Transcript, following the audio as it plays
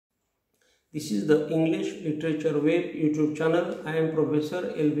This is the English Literature Web YouTube channel. I am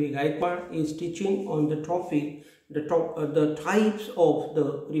Professor L.B.Gayakawad is teaching on the topic the types of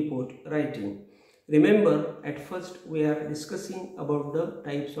the report writing. Remember, at first we are discussing about the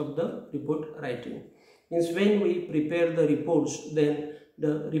types of the report writing. Means when we prepare the reports, then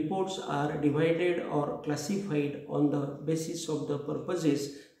the reports are divided or classified on the basis of the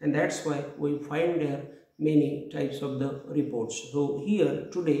purposes, and that's why we find there many types of the reports. So here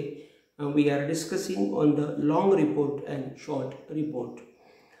today we are discussing on the long report and short report.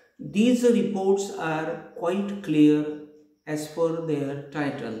 These reports are quite clear as per their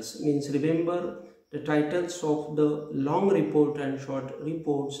titles. Means remember, the titles of the long report and short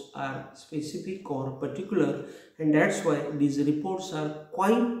reports are specific or particular, and that's why these reports are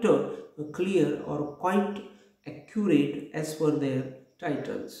quite clear or quite accurate as per their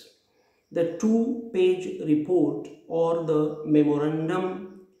titles. The 2-page report or the memorandum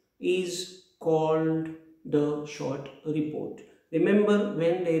is called the short report. Remember,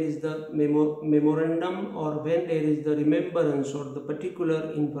 when there is the memorandum or when there is the remembrance or the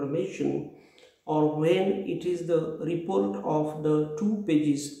particular information, or when it is the report of the 2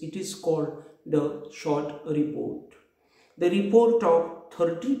 pages, it is called the short report. The report of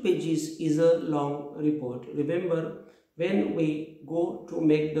 30 pages is a long report. Remember, when we go to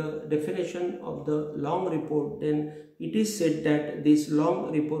make the definition of the long report, then it is said that this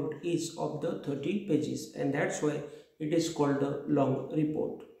long report is of the 30 pages, and that's why it is called the long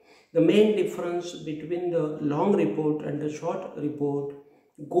report. The main difference between the long report and the short report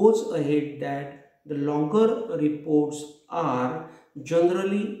goes ahead that the longer reports are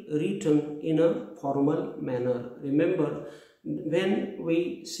generally written in a formal manner. Remember, when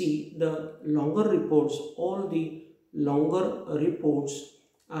we see the longer reports, all the longer reports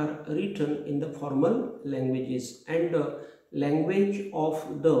are written in the formal languages, and the language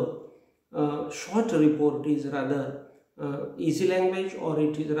of the short report is rather easy language, or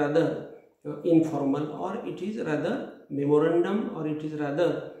it is rather informal, or it is rather memorandum, or it is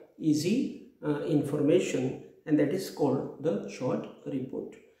rather easy information, and that is called the short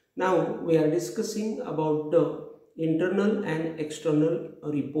report. Now we are discussing about the internal and external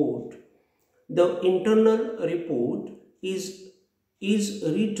report. The internal report is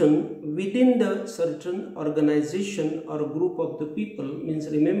written within the certain organization or group of the people. Means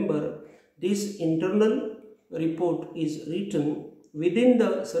remember, this internal report is written within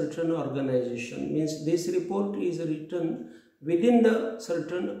the certain organization. Means this report is written within the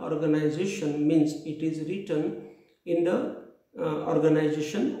certain organization, means it is written in the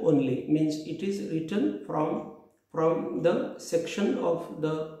organization only. Means it is written from the section of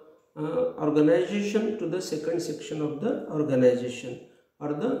the organization to the second section of the organization or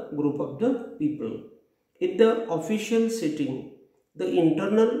the group of the people. In the official setting, the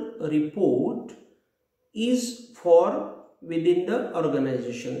internal report is for within the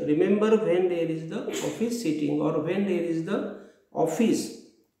organization. Remember, when there is the office sitting or when there is the office,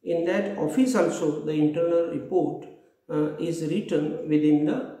 in that office also the internal report is written within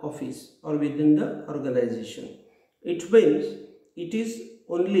the office or within the organization. It means it is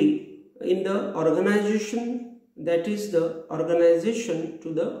only in the organization, that is the organization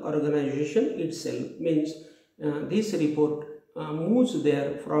to the organization itself. Means this report moves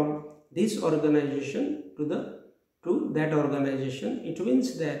there from this organization to that organization. It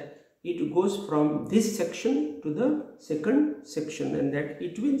means that it goes from this section to the second section, and that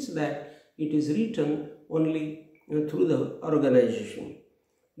it means that it is written only through the organization.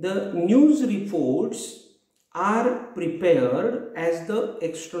 The news reports are prepared as the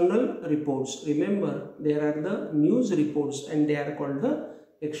external reports. Remember, there are the news reports and they are called the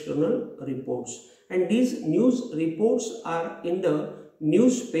external reports, and these news reports are in the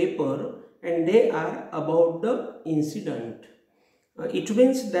newspaper and they are about the incident. It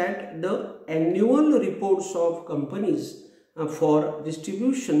means that the annual reports of companies for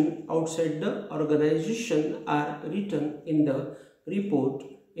distribution outside the organization are written in the report,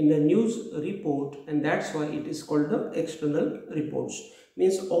 in the news report, and that's why it is called the external reports.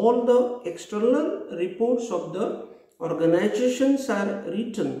 Means all the external reports of the organizations are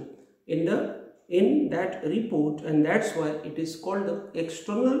written in that report, and that's why it is called the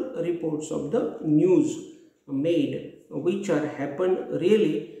external reports of the news made, which are happened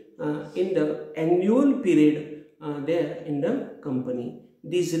really in the annual period there in the company.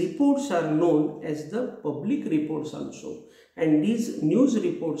 These reports are known as the public reports also, and these news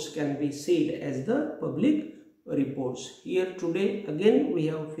reports can be said as the public reports. Here today again we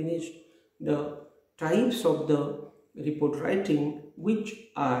have finished the types of the report writing, which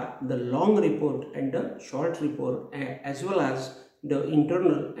are the long report and the short report, as well as the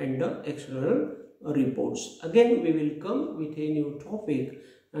internal and the external reports. Again we will come with a new topic.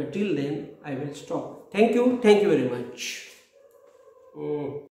 Till then I will stop. Thank you very much.